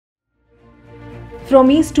from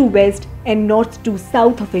east to west and north to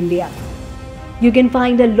south of India. You can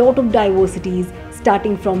find a lot of diversities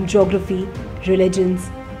starting from geography, religions,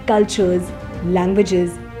 cultures,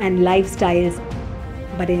 languages and lifestyles.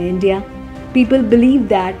 But in India, people believe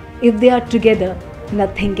that if they are together,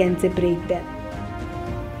 nothing can separate them.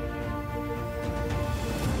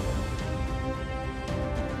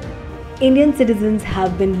 Indian citizens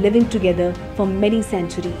have been living together for many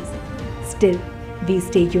centuries. Still, we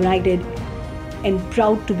stay united and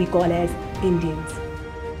proud to be called as Indians.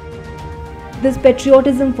 This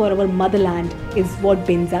patriotism for our motherland is what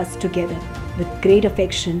binds us together with great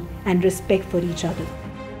affection and respect for each other.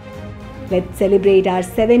 Let's celebrate our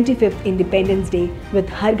 75th Independence Day with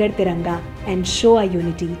harghartiranga and show our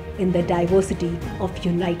unity in the diversity of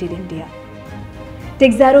united India.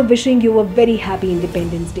 Texaro wishing you a very happy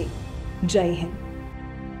Independence Day. Jai Hind.